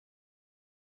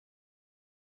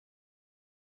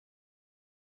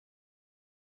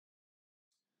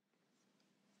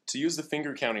To use the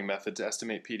finger counting method to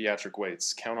estimate pediatric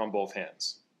weights, count on both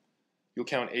hands. You'll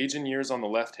count age in years on the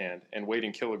left hand and weight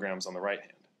in kilograms on the right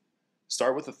hand.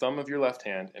 Start with the thumb of your left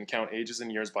hand and count ages in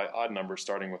years by odd numbers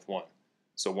starting with 1.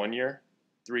 So 1 year,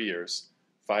 3 years,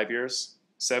 5 years,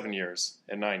 7 years,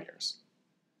 and 9 years.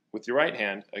 With your right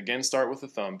hand, again start with the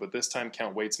thumb, but this time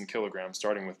count weights in kilograms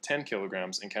starting with 10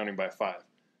 kilograms and counting by 5.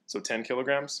 So 10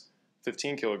 kilograms,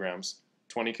 15 kilograms,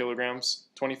 20 kilograms,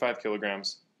 25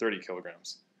 kilograms, 30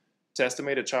 kilograms. To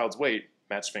estimate a child's weight,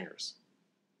 match fingers.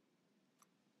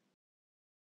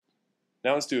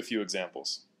 Now let's do a few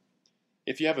examples.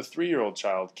 If you have a 3-year-old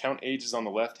child, count ages on the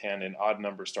left hand in odd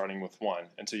numbers starting with 1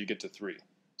 until you get to 3.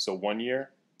 So 1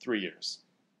 year, 3 years.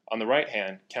 On the right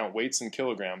hand, count weights in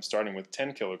kilograms starting with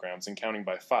 10 kilograms and counting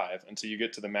by 5 until you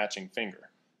get to the matching finger.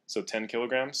 So 10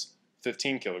 kilograms,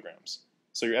 15 kilograms.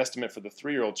 So your estimate for the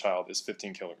 3-year-old child is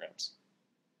 15 kilograms.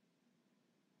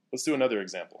 Let's do another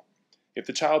example. If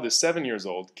the child is 7 years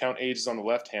old, count ages on the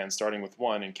left hand starting with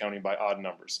 1 and counting by odd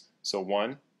numbers. So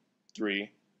 1,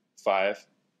 3, 5,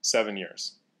 7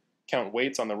 years. Count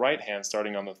weights on the right hand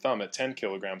starting on the thumb at 10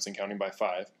 kilograms and counting by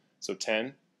 5. So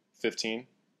 10, 15,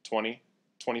 20,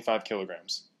 25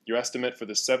 kilograms. Your estimate for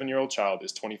the 7-year-old child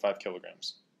is 25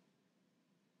 kilograms.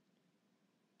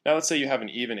 Now let's say you have an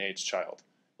even-aged child.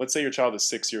 Let's say your child is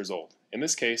 6 years old. In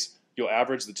this case, you'll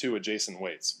average the two adjacent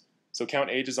weights. So count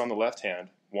ages on the left hand,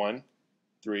 1,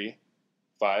 3,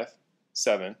 5,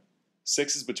 7.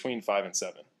 6 is between 5 and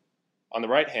 7. On the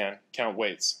right hand, count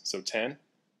weights, so 10,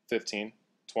 15,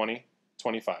 20,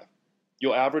 25.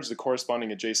 You'll average the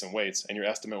corresponding adjacent weights and your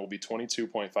estimate will be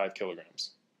 22.5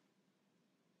 kilograms.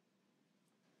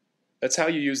 That's how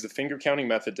you use the finger counting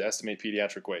method to estimate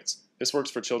pediatric weights. This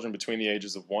works for children between the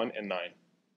ages of 1 and 9.